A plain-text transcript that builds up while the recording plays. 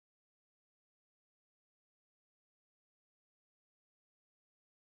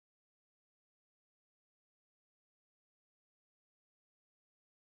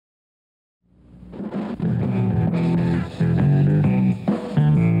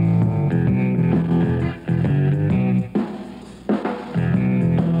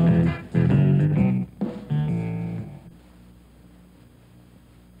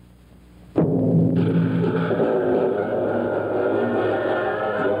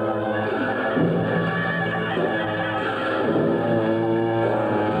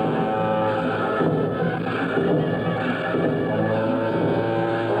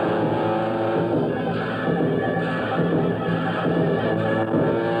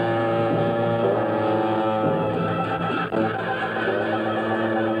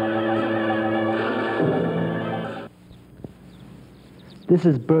This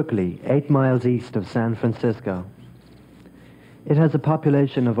is Berkeley, 8 miles east of San Francisco. It has a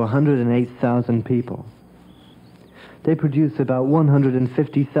population of 108,000 people. They produce about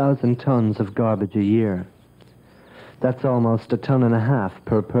 150,000 tons of garbage a year. That's almost 1.5 tons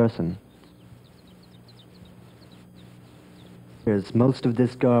per person. Most of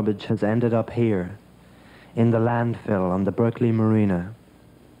this garbage has ended up here, in the landfill on the Berkeley Marina.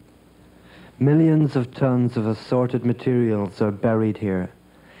 Millions of tons of assorted materials are buried here,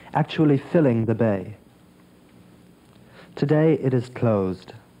 actually filling the bay. Today it is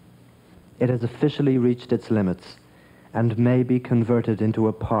closed. It has officially reached its limits and may be converted into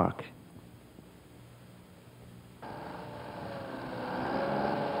a park.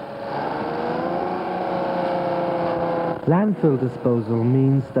 Landfill disposal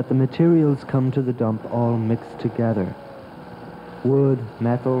means that the materials come to the dump all mixed together. Wood,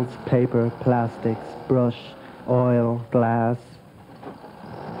 metals, paper, plastics, brush, oil, glass.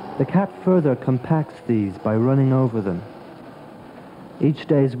 The cat further compacts these by running over them. Each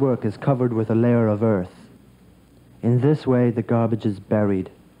day's work is covered with a layer of earth. In this way, the garbage is buried.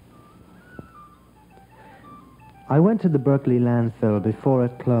 I went to the Berkeley landfill before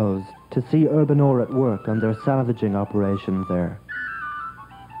it closed to see Urban Ore at work on their salvaging operation there.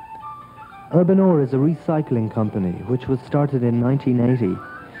 Urban Ore is a recycling company which was started in 1980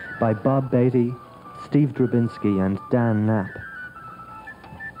 by Bob Beatty, Steve Drabinski and Dan Knapp.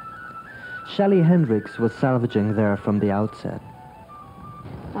 Shelley Hendricks was salvaging there from the outset.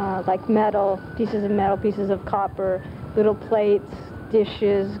 Like metal, pieces of copper, little plates,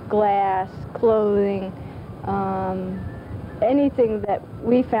 dishes, glass, clothing, anything that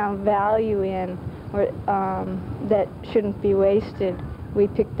we found value in or that shouldn't be wasted, we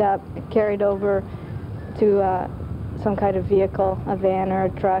picked up, carried over to some kind of vehicle, a van or a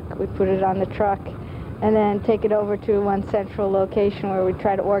truck. We put it on the truck and then take it over to one central location where we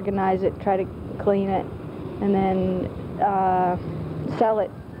try to organize it, try to clean it, and then sell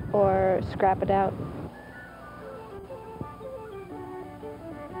it or scrap it out.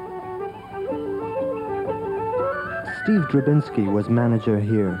 Steve Drabinski was manager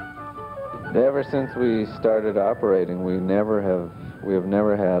here. Ever since we started operating, we have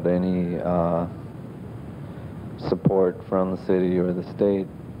never had any support from the city or the state,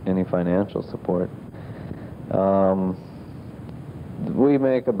 any financial support. We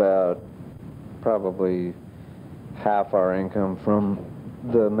make about probably half our income from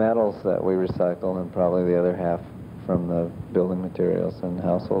the metals that we recycle and probably the other half from the building materials and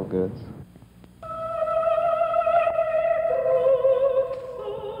household goods.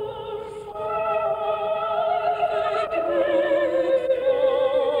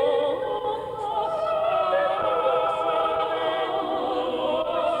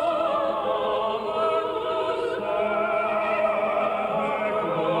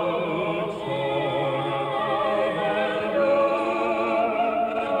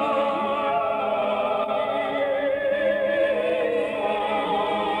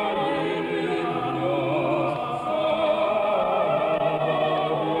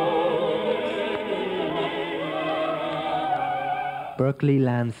 Berkeley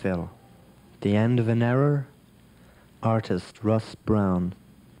landfill. The end of an error. Artist Russ Brown.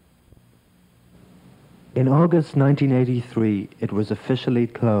 In August 1983, it was officially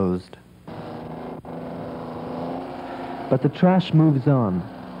closed. But the trash moves on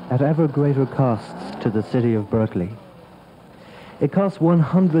at ever greater costs to the city of Berkeley. It costs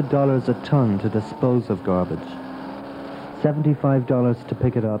 $100 a ton to dispose of garbage, $75 to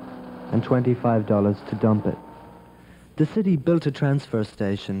pick it up, and $25 to dump it. The city built a transfer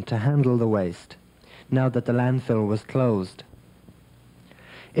station to handle the waste, now that the landfill was closed.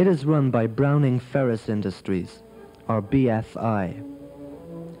 It is run by Browning Ferris Industries, or BFI.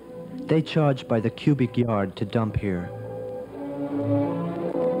 They charge by the cubic yard to dump here.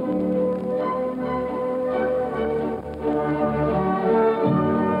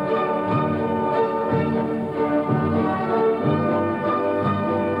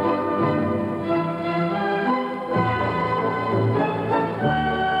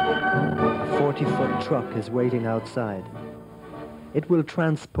 A 40-foot truck is waiting outside. It will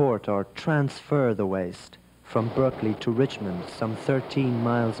transport or transfer the waste from Berkeley to Richmond, some 13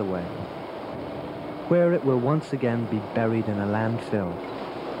 miles away, where it will once again be buried in a landfill.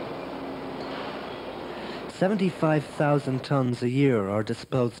 75,000 tons a year are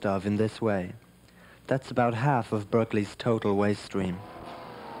disposed of in this way. That's about half of Berkeley's total waste stream.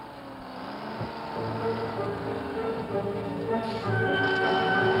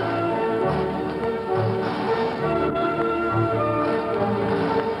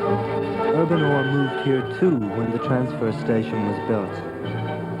 Urban Ore moved here too when the transfer station was built.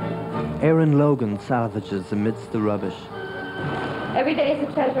 Aaron Logan salvages amidst the rubbish. Every day is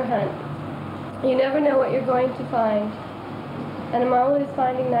a treasure hunt. You never know what you're going to find. And I'm always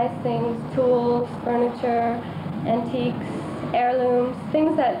finding nice things, tools, furniture, antiques, heirlooms,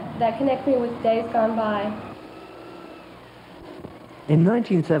 things that connect me with days gone by. In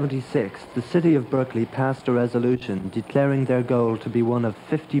 1976, the City of Berkeley passed a resolution declaring their goal to be one of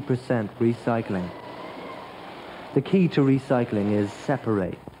 50% recycling. The key to recycling is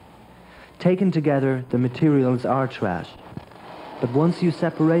separate. Taken together, the materials are trash. But once you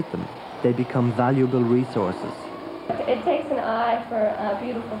separate them, they become valuable resources. It takes an eye for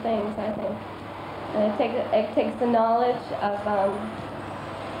beautiful things, I think. And it takes the knowledge of,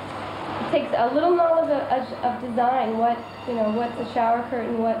 it takes a little knowledge of design, what's a shower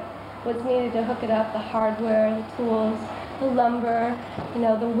curtain, what's needed to hook it up, the hardware, the tools, the lumber,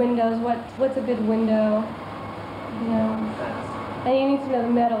 the windows, what's a good window, And you need to know the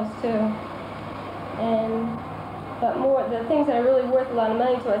metals too. But the things that are really worth a lot of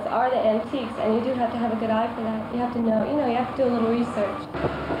money to us are the antiques, and you do have to have a good eye for that. You have to know, you have to do a little research.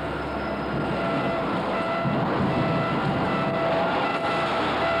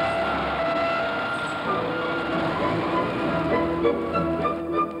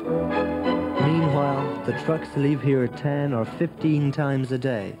 Meanwhile, the trucks leave here 10 or 15 times a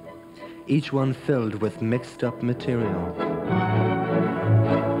day, each one filled with mixed up material.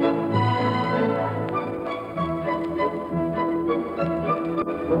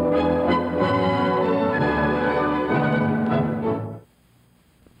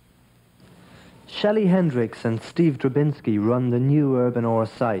 Shelley Hendricks and Steve Drabinski run the new Urban Ore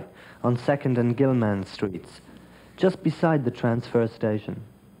site on 2nd and Gilman Streets, just beside the transfer station.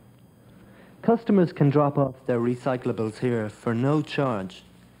 Customers can drop off their recyclables here for no charge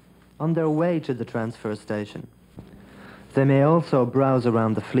on their way to the transfer station. They may also browse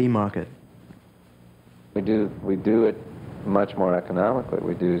around the flea market. We do it much more economically.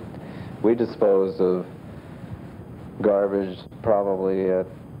 We dispose of garbage probably at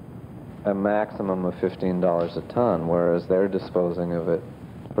a maximum of $15 a ton, whereas they're disposing of it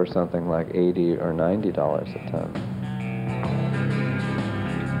for something like $80 or $90 a ton.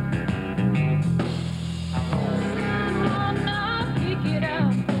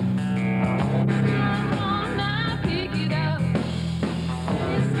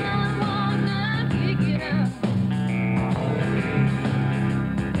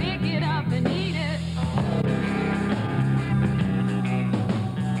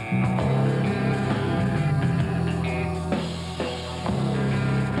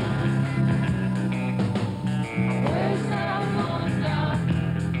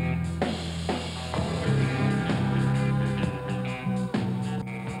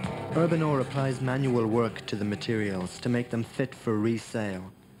 Urban Ore applies manual work to the materials to make them fit for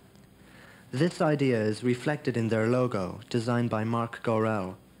resale. This idea is reflected in their logo, designed by Mark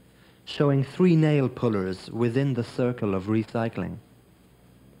Gorel, showing 3 nail pullers within the circle of recycling.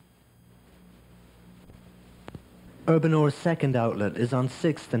 Urban Ore's second outlet is on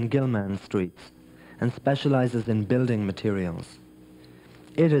 6th and Gilman Streets and specializes in building materials.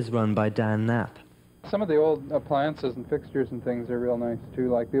 It is run by Dan Knapp. Some of the old appliances and fixtures and things are real nice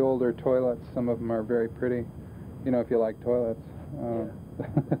too, like the older toilets. Some of them are very pretty, if you like toilets.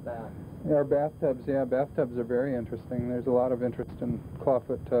 Or bathtubs, yeah, bathtubs are very interesting. There's a lot of interest in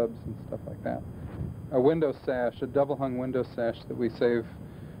clawfoot tubs and stuff like that. A window sash, a double-hung window sash that we save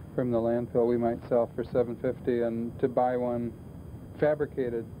from the landfill, we might sell for $7.50, and to buy one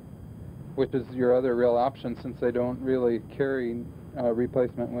fabricated, which is your other real option since they don't really carry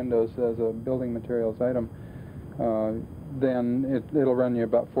replacement windows as a building materials item, then it'll run you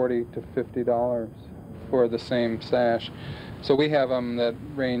about $40 to $50 for the same sash. So we have them that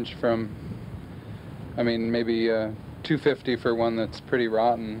range from, maybe $2.50 for one that's pretty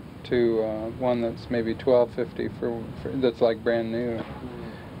rotten to one that's maybe $12.50 for that's like brand new.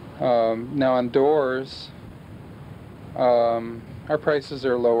 Now on doors, our prices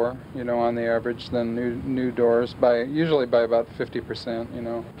are lower, on the average than new doors usually by about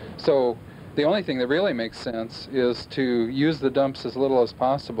 50%, So the only thing that really makes sense is to use the dumps as little as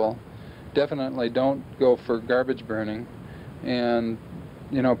possible. Definitely don't go for garbage burning, and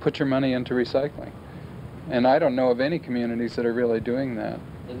put your money into recycling. And I don't know of any communities that are really doing that.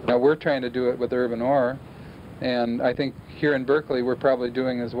 Now we're trying to do it with Urban Ore, and I think here in Berkeley we're probably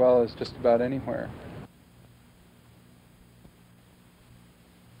doing as well as just about anywhere.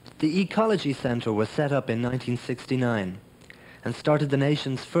 The Ecology Center was set up in 1969 and started the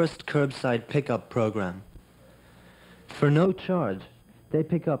nation's first curbside pickup program. For no charge, they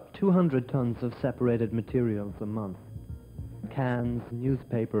pick up 200 tons of separated materials a month. cans,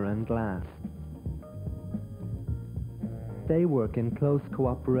 newspaper and glass. They work in close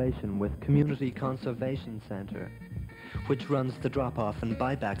cooperation with Community Conservation Centre, which runs the drop-off and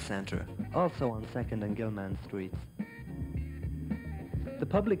buyback centre, also on 2nd and Gilman Streets. The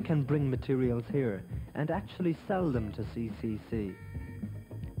public can bring materials here and actually sell them to CCC.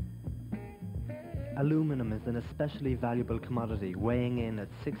 Aluminum is an especially valuable commodity, weighing in at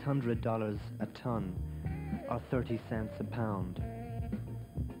 $600 a ton, or 30 cents a pound.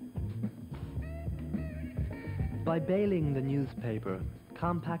 By baling the newspaper,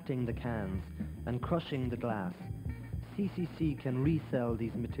 compacting the cans, and crushing the glass, CCC can resell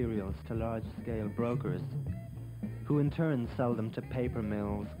these materials to large-scale brokers, who in turn sell them to paper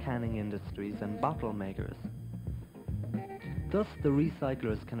mills, canning industries, and bottle makers. Thus, the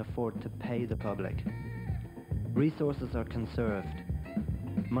recyclers can afford to pay the public. Resources are conserved.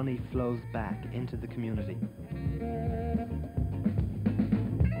 Money flows back into the community.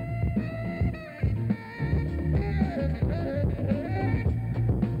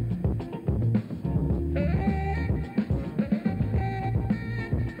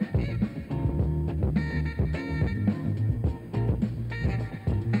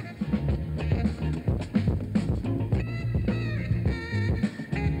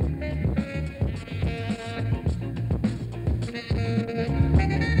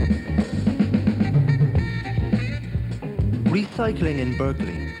 Recycling in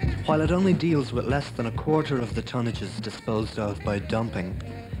Berkeley, while it only deals with less than a quarter of the tonnages disposed of by dumping,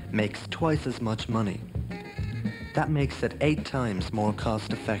 makes twice as much money. That makes it 8 times more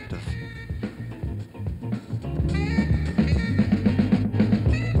cost-effective.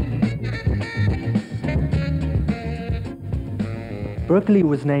 Berkeley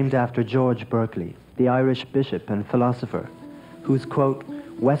was named after George Berkeley, the Irish bishop and philosopher, whose quote,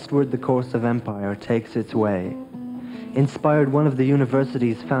 "Westward the course of empire takes its way," inspired one of the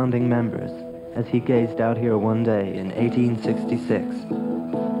university's founding members as he gazed out here one day in 1866.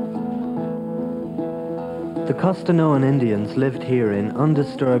 The Costanoan Indians lived here in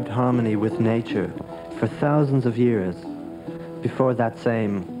undisturbed harmony with nature for thousands of years before that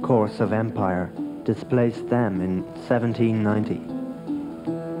same course of empire displaced them in 1790.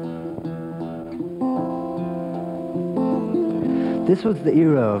 This was the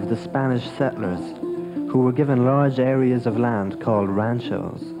era of the Spanish settlers, who were given large areas of land called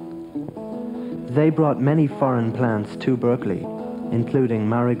ranchos. They brought many foreign plants to Berkeley, including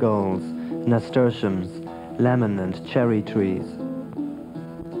marigolds, nasturtiums, lemon and cherry trees.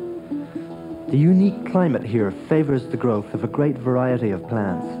 The unique climate here favors the growth of a great variety of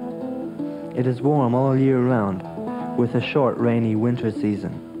plants. It is warm all year round, with a short rainy winter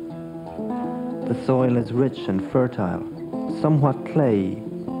season. The soil is rich and fertile, somewhat clayey,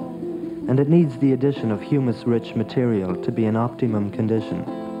 and it needs the addition of humus-rich material to be in optimum condition.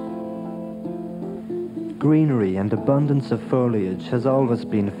 Greenery and abundance of foliage has always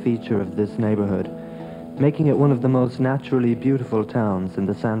been a feature of this neighborhood, making it one of the most naturally beautiful towns in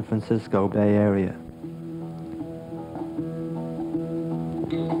the San Francisco Bay Area.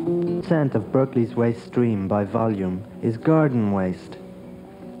 Percent of Berkeley's waste stream by volume is garden waste.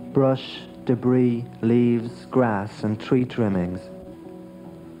 Brush, debris, leaves, grass, and tree trimmings.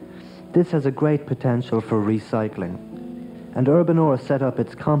 This has a great potential for recycling, and Urban Ore set up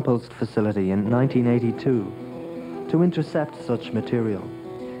its compost facility in 1982 to intercept such material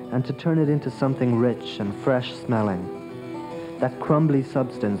and to turn it into something rich and fresh-smelling, that crumbly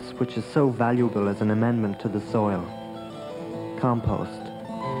substance which is so valuable as an amendment to the soil. Compost.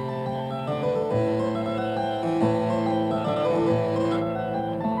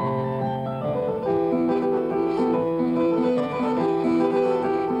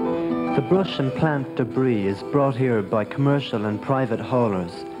 The brush and plant debris is brought here by commercial and private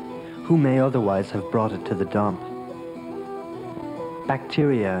haulers, who may otherwise have brought it to the dump.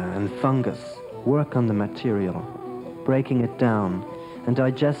 Bacteria and fungus work on the material, breaking it down and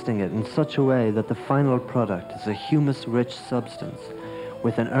digesting it in such a way that the final product is a humus-rich substance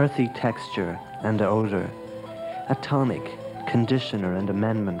with an earthy texture and odor, a tonic, conditioner and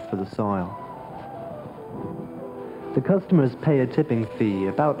amendment for the soil. The customers pay a tipping fee,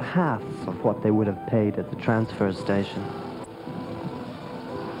 about half of what they would have paid at the transfer station.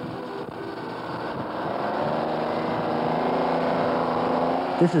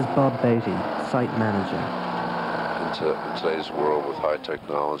 This is Bob Beatty, site manager. In today's world with high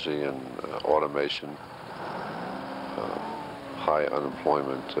technology and automation, high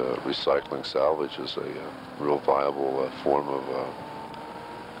unemployment, recycling salvage is a real viable form of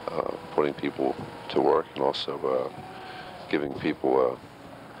putting people to work, and also giving people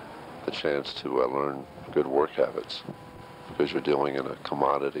the chance to learn good work habits. because you're dealing in a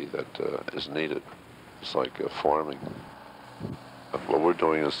commodity that is needed. It's like farming. What we're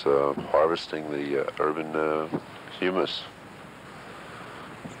doing is harvesting the urban humus,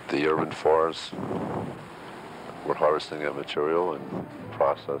 the urban forests. We're harvesting that material and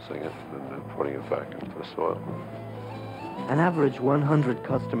processing it and then putting it back into the soil. An average 100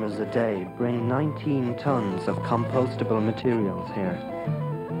 customers a day bring 19 tons of compostable materials here.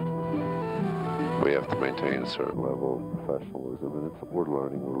 We have to maintain a certain level of professionalism, and we're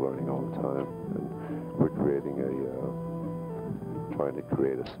learning all the time. And we're trying to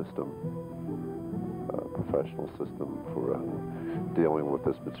create a system, a professional system for dealing with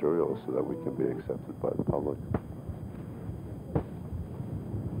this material so that we can be accepted by the public.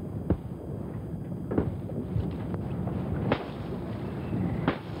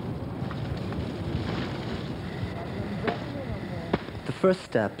 The first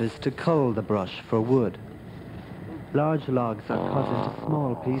step is to cull the brush for wood. Large logs are cut into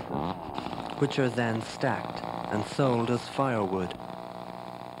small pieces, which are then stacked and sold as firewood.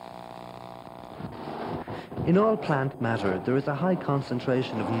 In all plant matter, there is a high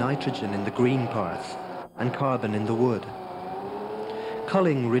concentration of nitrogen in the green parts and carbon in the wood.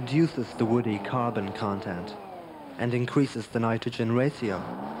 Culling reduces the woody carbon content and increases the nitrogen ratio,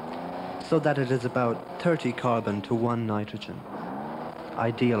 so that it is about 30 carbon to 1 nitrogen.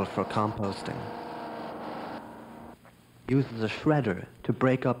 Ideal for composting. Uses a shredder to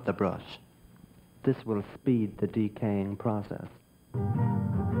break up the brush. This will speed the decaying process.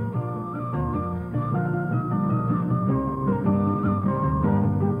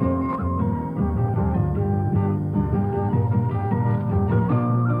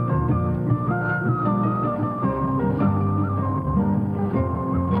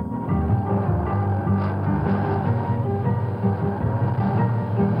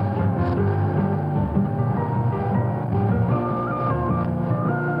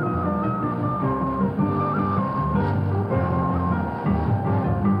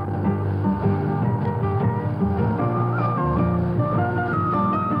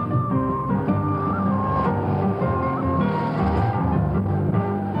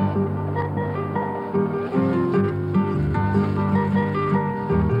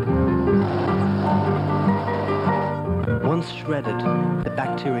 Once shredded, the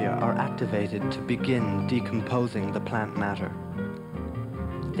bacteria are activated to begin decomposing the plant matter.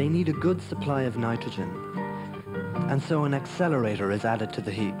 They need a good supply of nitrogen, and so an accelerator is added to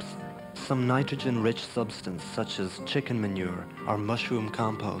the heaps, some nitrogen-rich substance such as chicken manure or mushroom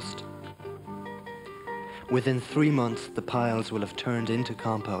compost. Within 3 months, the piles will have turned into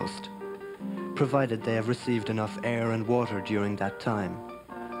compost, provided they have received enough air and water during that time,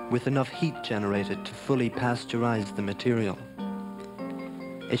 with enough heat generated to fully pasteurize the material.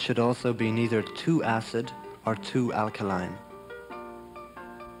 It should also be neither too acid or too alkaline.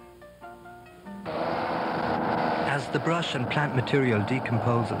 As the brush and plant material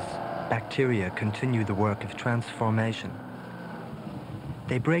decomposes, bacteria continue the work of transformation.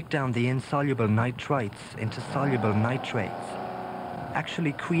 They break down the insoluble nitrites into soluble nitrates,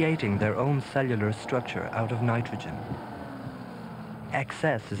 actually creating their own cellular structure out of nitrogen.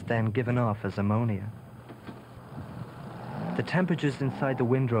 Excess is then given off as ammonia. The temperatures inside the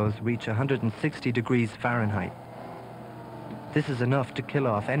windrows reach 160 degrees Fahrenheit. This is enough to kill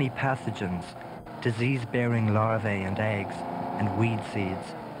off any pathogens, disease-bearing larvae and eggs, and weed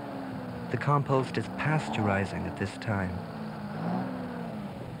seeds. The compost is pasteurizing at this time.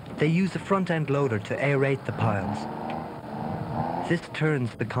 They use a front-end loader to aerate the piles. This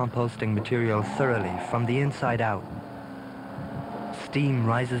turns the composting material thoroughly from the inside out. Steam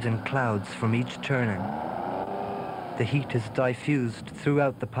rises in clouds from each turning. The heat is diffused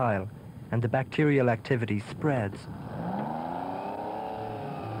throughout the pile, and the bacterial activity spreads.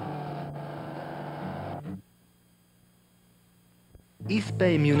 East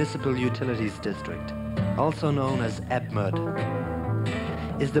Bay Municipal Utilities District, also known as EBMUD,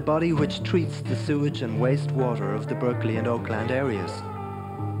 is the body which treats the sewage and wastewater of the Berkeley and Oakland areas.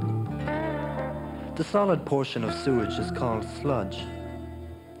 The solid portion of sewage is called sludge.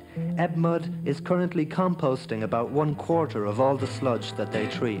 EBMUD is currently composting about 1/4 of all the sludge that they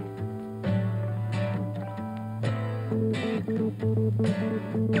treat.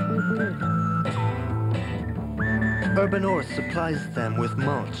 Urban Earth supplies them with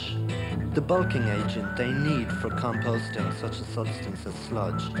mulch, the bulking agent they need for composting such a substance as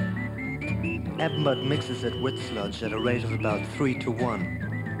sludge. EBMUD mixes it with sludge at a rate of about 3 to 1.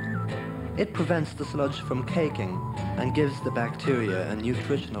 It prevents the sludge from caking and gives the bacteria a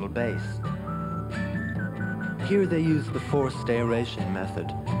nutritional base. Here they use the forced aeration method,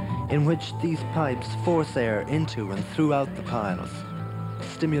 in which these pipes force air into and throughout the piles,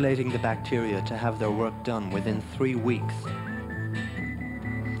 stimulating the bacteria to have their work done within 3 weeks.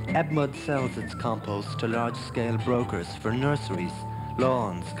 Ebmud sells its compost to large-scale brokers for nurseries,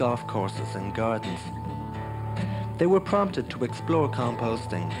 lawns, golf courses and gardens. They were prompted to explore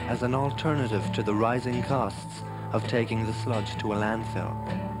composting as an alternative to the rising costs of taking the sludge to a landfill.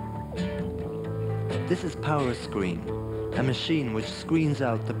 This is PowerScreen, a machine which screens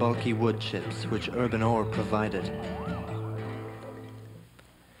out the bulky wood chips which Urban Ore provided.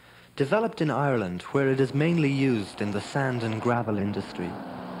 Developed in Ireland, where it is mainly used in the sand and gravel industry,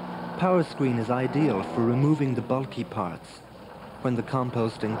 PowerScreen is ideal for removing the bulky parts when the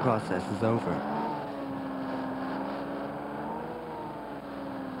composting process is over.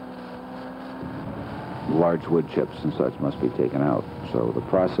 Large wood chips and such must be taken out. So the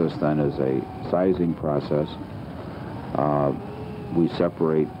process then is a sizing process. We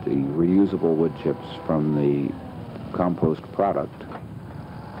separate the reusable wood chips from the compost product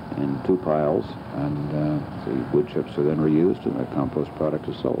in 2 piles, and the wood chips are then reused and the compost product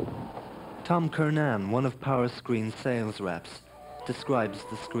is sold. Tom Kernan, one of PowerScreen's sales reps, describes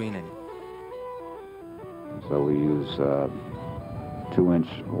the screening. So we use 2-inch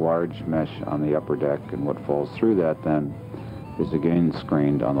large mesh on the upper deck, and what falls through that then is again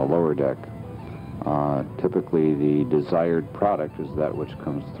screened on the lower deck. Typically the desired product is that which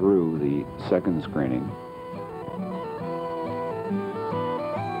comes through the second screening.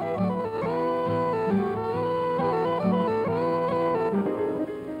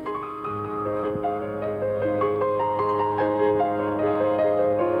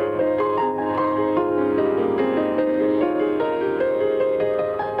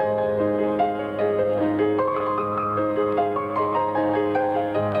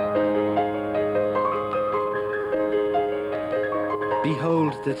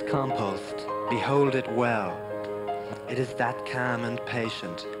 Behold this compost, behold it well. It is that calm and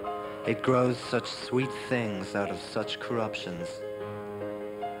patient. It grows such sweet things out of such corruptions.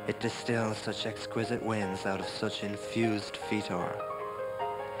 It distills such exquisite winds out of such infused fetor.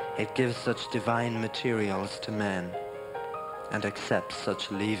 It gives such divine materials to men, and accepts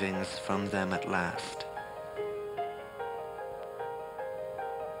such leavings from them at last.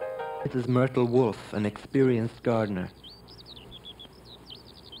 It is Myrtle Wolfe, an experienced gardener.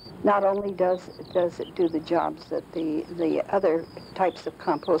 Not only does it do the jobs that the other types of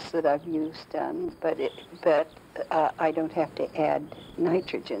compost that I've used done, but I don't have to add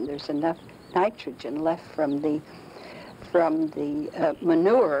nitrogen. There's enough nitrogen left from the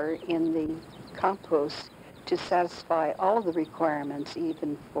manure in the compost to satisfy all the requirements,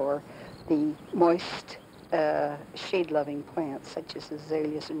 even for the moist shade-loving plants such as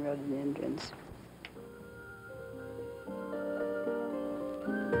azaleas and rhododendrons.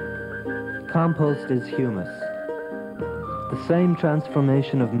 Compost is humus. The same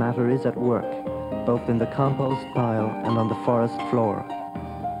transformation of matter is at work, both in the compost pile and on the forest floor.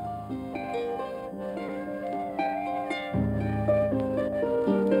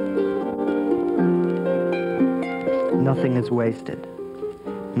 Nothing is wasted.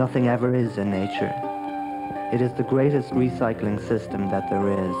 Nothing ever is in nature. It is the greatest recycling system that there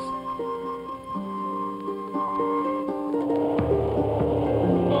is.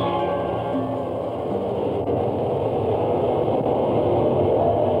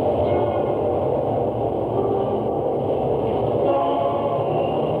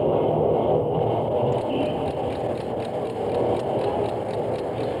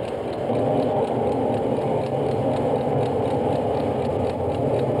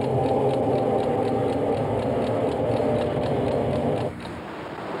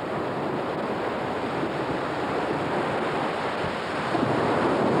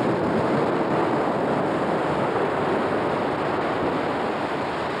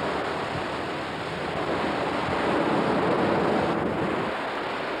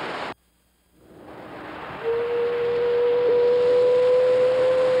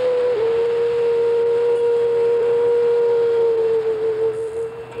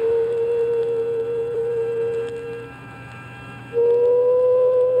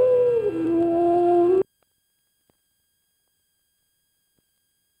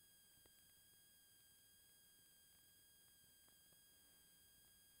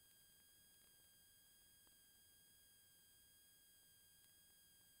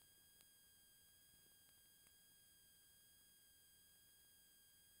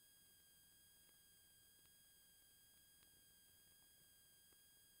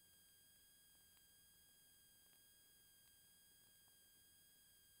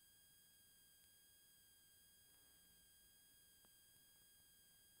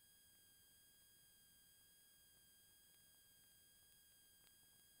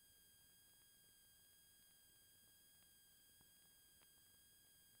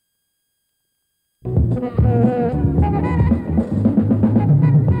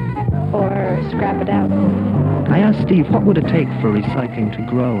 it out. I asked Steve what would it take for recycling to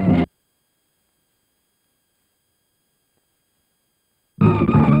grow.